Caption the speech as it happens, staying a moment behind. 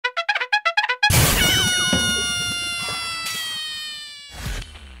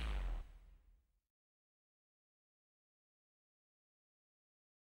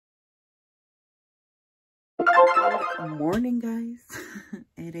Good morning, guys.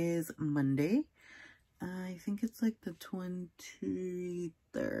 It is Monday. I think it's like the 23rd.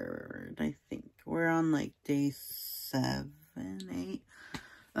 I think we're on like day 7, 8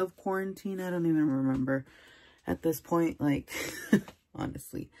 of quarantine. I don't even remember at this point, like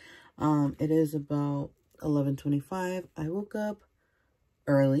honestly. It is about 11:25. I woke up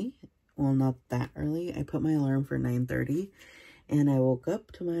early. Well, not that early. I put my alarm for 9:30 and I woke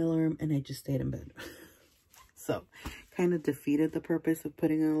up to my alarm and I just stayed in bed. So kind of defeated the purpose of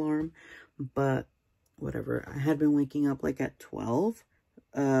putting an alarm, but whatever. I had been waking up like at 12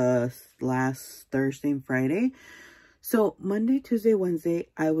 last Thursday and Friday. So Monday, Tuesday,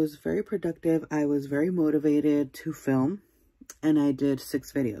 Wednesday, I was very productive. I was very motivated to film, and I did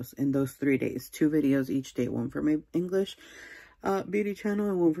 6 videos in those 3 days. 2 videos each day, one for my English beauty channel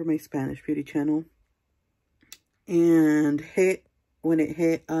and one for my Spanish beauty channel. And when it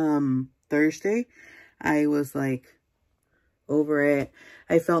hit Thursday, I was like over it.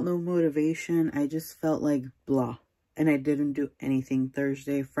 I felt no motivation. I just felt like blah. And I didn't do anything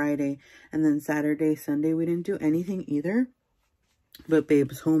Thursday, Friday, and then Saturday, Sunday, we didn't do anything either. But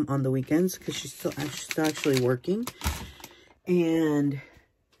Babe's home on the weekends because she's still actually working. And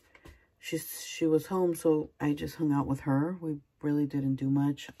she was home, so I just hung out with her. We really didn't do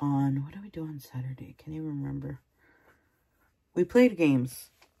much on, what did we do on Saturday? Can't even remember. We played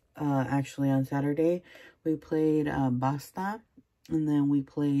games. Actually on Saturday we played Basta, and then we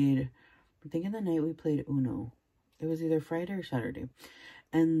played, I think in the night we played Uno. It was either Friday or Saturday.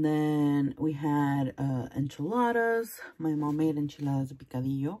 And then we had enchiladas. My mom made enchiladas de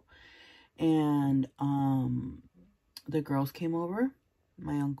picadillo, and the girls came over,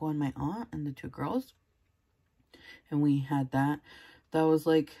 my uncle and my aunt and the 2 girls, and we had that. That was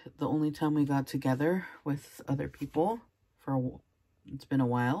like the only time we got together with other people for it's been a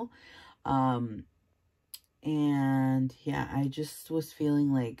while. And yeah, I just was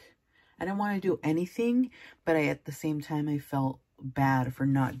feeling like I didn't want to do anything, but at the same time I felt bad for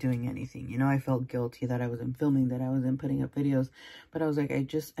not doing anything. You know, I felt guilty that I wasn't filming, that I wasn't putting up videos, but I was like, I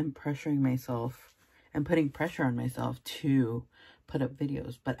just am pressuring myself and putting pressure on myself to put up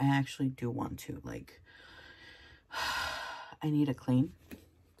videos. But I actually do want to, like, I need to clean.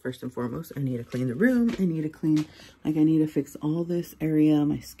 First and foremost, I need to clean the room. I need to clean, like, I need to fix all this area,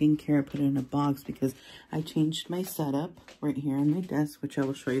 my skincare, put it in a box, because I changed my setup right here on my desk, which I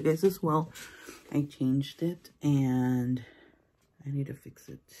will show you guys as well. I changed it, and I need to fix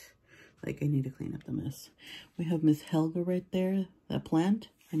it. Like, I need to clean up the mess. We have Miss Helga right there, that plant.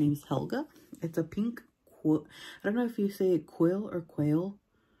 Her name is Helga. It's a pink, I don't know if you say quill or quail,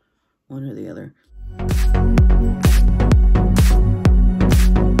 one or the other.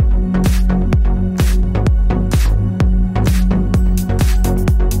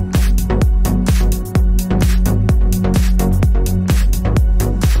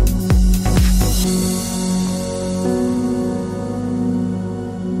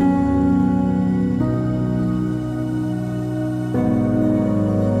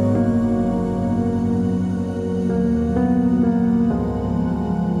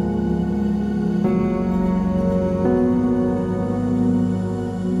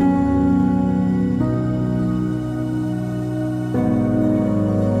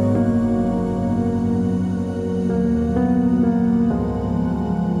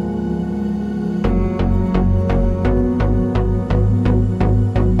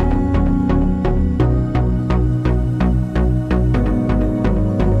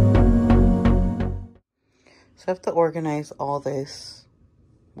 So I have to organize all this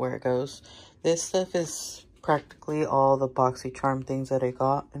where it goes. This stuff is practically all the BoxyCharm things that I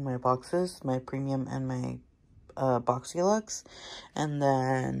got in my boxes, my premium and my BoxyLuxe. And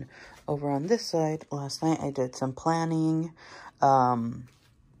then over on this side, last night I did some planning and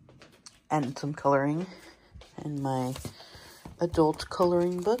some coloring in my adult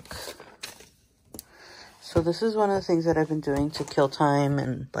coloring book. So this is one of the things that I've been doing to kill time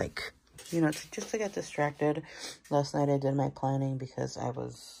and, like, you know, just to get distracted. Last night I did my planning because I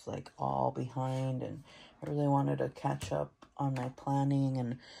was like all behind and I really wanted to catch up on my planning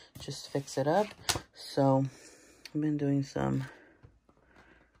and just fix it up. So I've been doing some,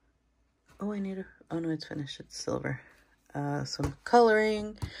 oh no, it's finished, it's silver. Some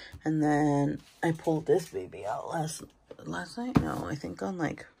coloring, and then I pulled this baby out last night. No, I think on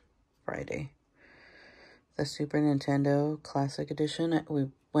like Friday. The Super Nintendo Classic Edition.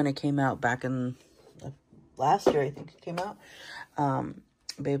 When it came out back in last year, I think it came out.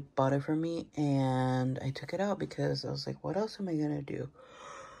 Babe bought it for me, and I took it out because I was like, what else am I gonna do?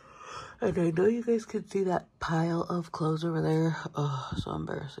 And I know you guys can see that pile of clothes over there. Oh, so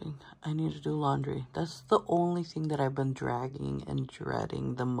embarrassing. I need to do laundry. That's the only thing that I've been dragging and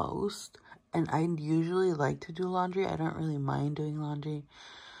dreading the most. And I usually like to do laundry. I don't really mind doing laundry.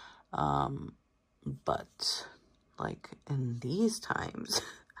 But like in these times,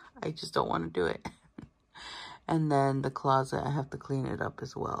 I just don't want to do it. And then the closet, I have to clean it up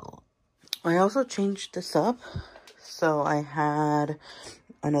as well. I also changed this up. So I had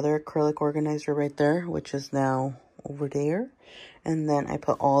another acrylic organizer right there, which is now over there. And then I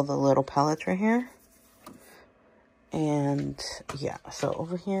put all the little palettes right here. And yeah, so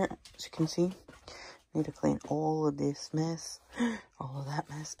over here, as you can see, I need to clean all of this mess, all of that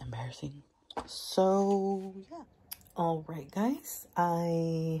mess. Embarrassing. So yeah. All right, guys,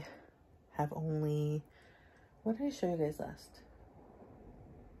 I have only, what did I show you guys last?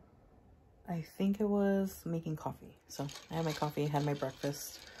 I think it was making coffee. So I had my coffee, had my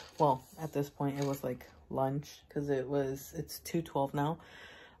breakfast. Well, at this point it was like lunch because it's 2:12 now.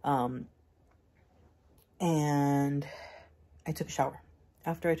 And I took a shower.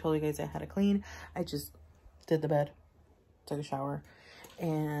 After I told you guys I had to clean, I just did the bed, took a shower,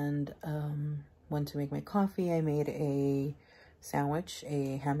 and went to make my coffee. I made a sandwich,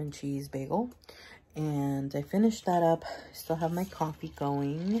 a ham and cheese bagel, and I finished that up. I still have my coffee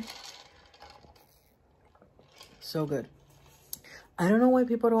going. So good. I don't know why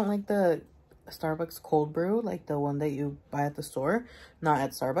people don't like the Starbucks cold brew, like the one that you buy at the store, not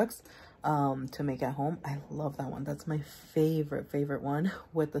at Starbucks, to make at home. I love that one. That's my favorite one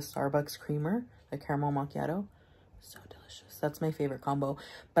with the Starbucks creamer, the caramel macchiato. So delicious. That's my favorite combo.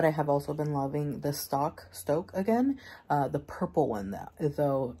 But I have also been loving the Stoke again, the purple one,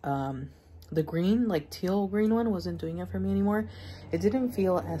 though. The green, like teal green one, wasn't doing it for me anymore. It didn't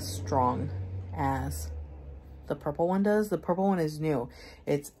feel as strong as the purple one does. The purple one is new.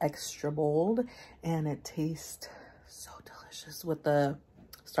 It's extra bold and it tastes so delicious with the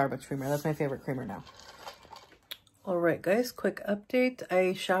Starbucks creamer. That's my favorite creamer now. All right, guys, quick update.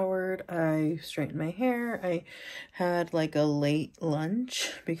 I showered, I straightened my hair. I had like a late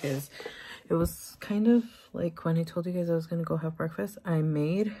lunch because it was kind of like when I told you guys I was gonna go have breakfast. I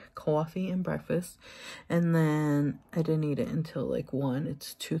made coffee and breakfast, and then I didn't eat it until like 1.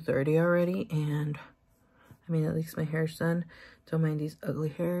 It's 2:30 already, and I mean, at least my hair's done. Don't mind these ugly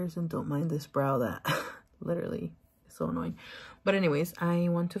hairs, and don't mind this brow that literally is so annoying. But anyways, I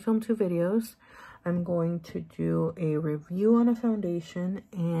want to film 2 videos. I'm going to do a review on a foundation,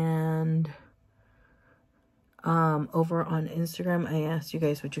 and over on Instagram, I asked you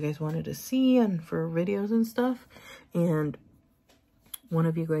guys what you guys wanted to see and for videos and stuff. And one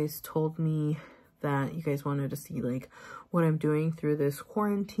of you guys told me that you guys wanted to see like what I'm doing through this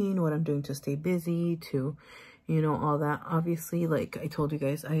quarantine, what I'm doing to stay busy, to, you know, all that. Obviously, like I told you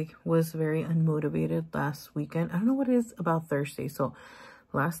guys, I was very unmotivated last weekend. I don't know what it is about Thursday. So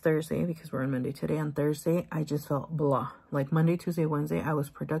last Thursday, because we're on Monday today, on Thursday, I just felt blah. Like Monday, Tuesday, Wednesday, I was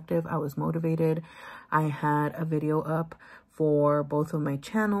productive. I was motivated. I had a video up for both of my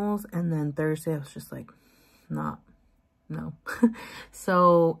channels. And then Thursday, I was just like, no.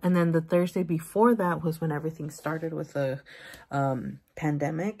 So, and then the Thursday before that was when everything started with the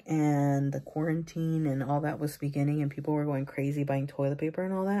pandemic and the quarantine and all that was beginning, and people were going crazy buying toilet paper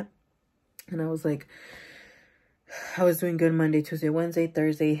and all that. And I was like, I was doing good Monday, Tuesday, Wednesday.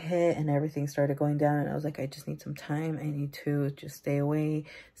 Thursday hit and everything started going down, and I was like, I just need some time. I need to just stay away,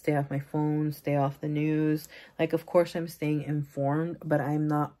 stay off my phone, stay off the news. Like, of course I'm staying informed, but I'm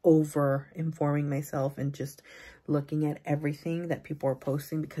not over informing myself and just looking at everything that people are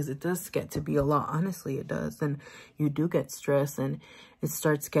posting, because it does get to be a lot. Honestly, it does. And you do get stressed, and it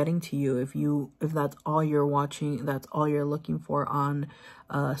starts getting to you. If that's all you're watching, that's all you're looking for on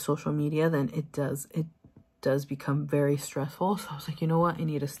social media, then it does become very stressful. So I was like, you know what? I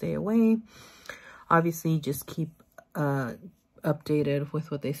need to stay away. Obviously, just keep updated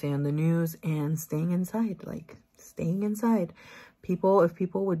with what they say on the news and staying inside. Like, staying inside. If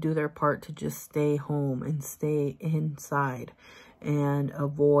people would do their part to just stay home and stay inside and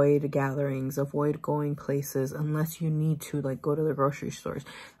avoid gatherings, avoid going places unless you need to, like go to the grocery stores.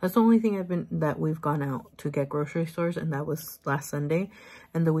 That's the only thing that we've gone out to get grocery stores, and that was last Sunday.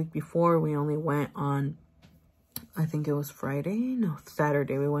 And the week before, we only went on, I think it was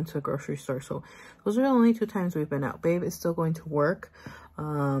Saturday, we went to a grocery store. So those are the only 2 times we've been out. Babe is still going to work.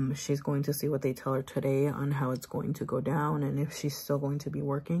 She's going to see what they tell her today on how it's going to go down and if she's still going to be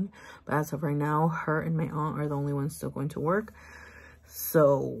working. But as of right now, her and my aunt are the only ones still going to work.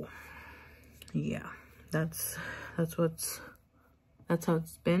 So yeah, that's how it's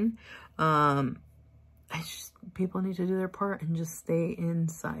been. people need to do their part and just stay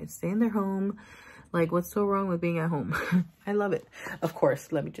inside, stay in their home. Like, what's so wrong with being at home? I love it. Of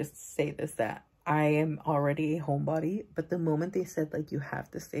course, let me just say this, that I am already a homebody, but the moment they said, like, you have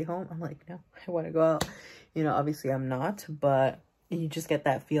to stay home, I'm like, no, I want to go out. You know, obviously I'm not, but you just get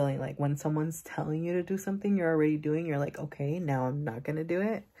that feeling, like, when someone's telling you to do something you're already doing, you're like, okay, now I'm not going to do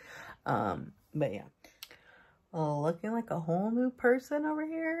it. But yeah. Looking like a whole new person over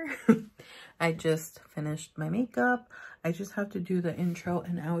here. I just finished my makeup. I just have to do the intro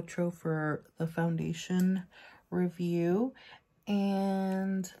and outro for the foundation review.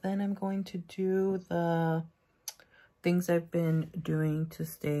 And then I'm going to do the things I've been doing to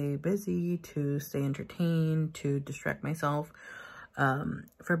stay busy, to stay entertained, to distract myself.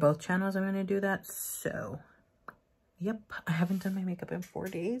 For both channels, I'm going to do that. So, yep, I haven't done my makeup in 4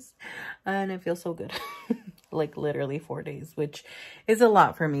 days. And it feels so good. Like literally 4 days, which is a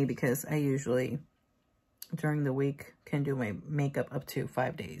lot for me because I usually during the week can do my makeup up to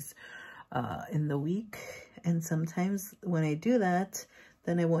 5 days in the week. And sometimes when I do that,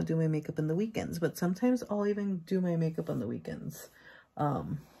 then I won't do my makeup in the weekends. But sometimes I'll even do my makeup on the weekends.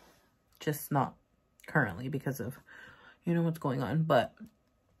 Just not currently because of, you know, what's going on. But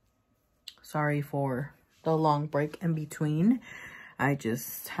sorry for the long break in between. I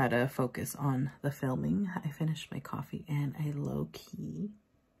just had to focus on the filming. I finished my coffee and I low-key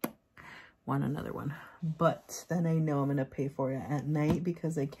want another one. But then I know I'm going to pay for it at night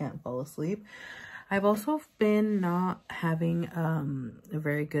because I can't fall asleep. I've also been not having a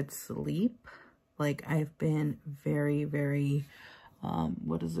very good sleep. Like, I've been very, very,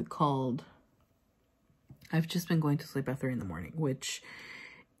 what is it called? I've just been going to sleep at 3 in the morning, which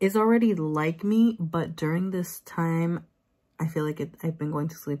is already like me. But during this time, I feel like I've been going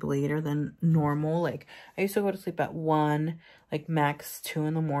to sleep later than normal. Like, I used to go to sleep at 1, like max 2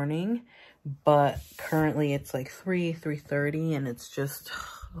 in the morning. But currently it's like 3:30, and it's just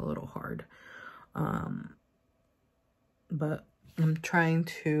a little hard. But I'm trying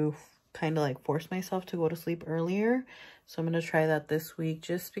to kind of like force myself to go to sleep earlier. So I'm going to try that this week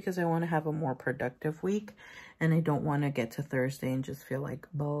just because I want to have a more productive week. And I don't want to get to Thursday and just feel like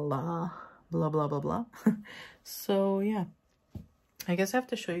blah, blah, blah, blah, blah. So yeah. I guess I have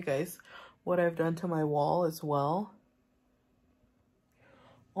to show you guys what I've done to my wall as well.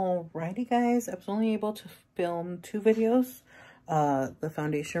 Alrighty, guys. I was only able to film 2 videos. The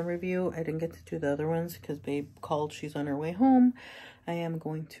foundation review. I didn't get to do the other ones because babe called. She's on her way home. I am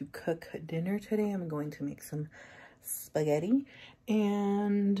going to cook dinner today. I'm going to make some spaghetti.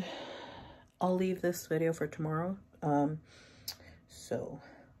 And I'll leave this video for tomorrow. So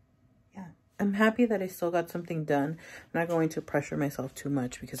I'm happy that I still got something done. I'm not going to pressure myself too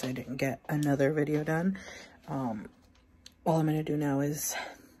much because I didn't get another video done. All I'm going to do now is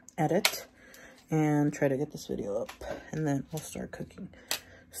edit and try to get this video up. And then I'll start cooking.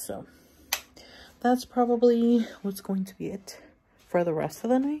 So that's probably what's going to be it for the rest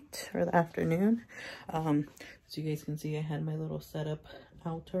of the night or the afternoon. So you guys can see I had my little setup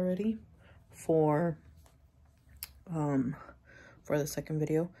out already for the second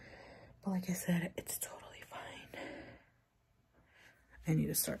video. But like I said, it's totally fine. I need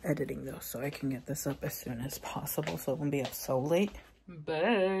to start editing though, so I can get this up as soon as possible so it won't be up so late.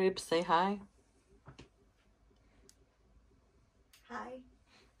 Babe, say hi. Hi.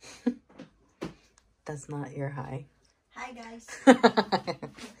 That's not your hi. Hi, guys.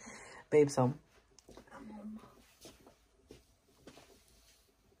 Babe's home. I'm home.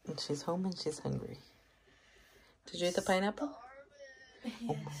 And she's home and she's hungry. Did you eat the pineapple? Yes.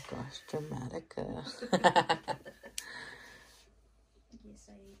 Oh my gosh, dramatic. Yes,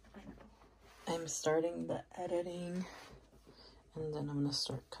 I ate the pineapple. I'm starting the editing and then I'm gonna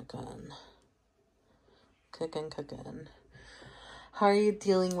start cooking. Cooking. How are you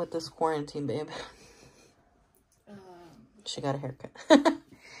dealing with this quarantine, babe? She got a haircut.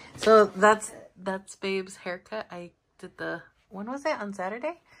 So that's babe's haircut. I did when was it? On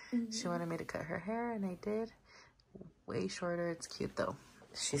Saturday? Mm-hmm. She wanted me to cut her hair and I did. Way shorter. It's cute though.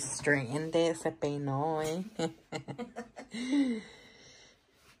 She straightened it. Se peinó, eh?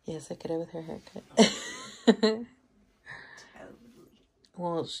 Yes, I could have with her haircut. Totally.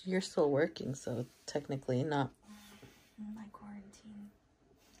 Well, you're still working, so technically not. My quarantine.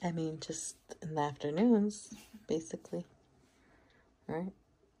 I mean, just in the afternoons, basically. Right?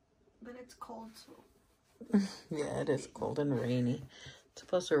 But it's cold, so. Yeah, it is cold and rainy. It's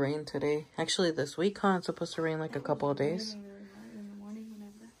supposed to rain today. Actually, this week, huh? It's supposed to rain like a couple of days. In the morning,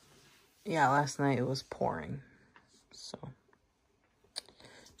 whenever. Yeah, last night it was pouring. So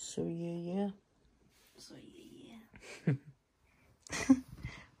yeah. So yeah.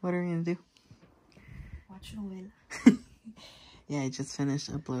 What are we gonna do? watch Novela. Yeah, I just finished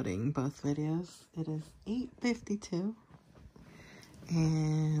uploading both videos. It is 8:52.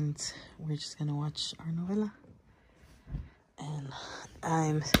 And we're just gonna watch our novela. And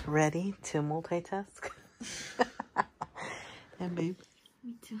I'm ready to multitask. And babe.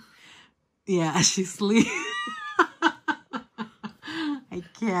 Me too. Yeah, she's asleep. I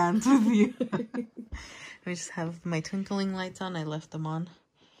can't with you. I just have my twinkling lights on. I left them on.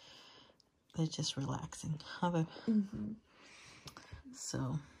 They're just relaxing. Huh, babe? Mm-hmm.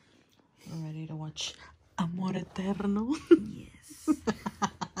 So, we're ready to watch Amor Eterno. Yes.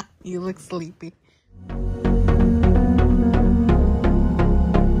 You look sleepy.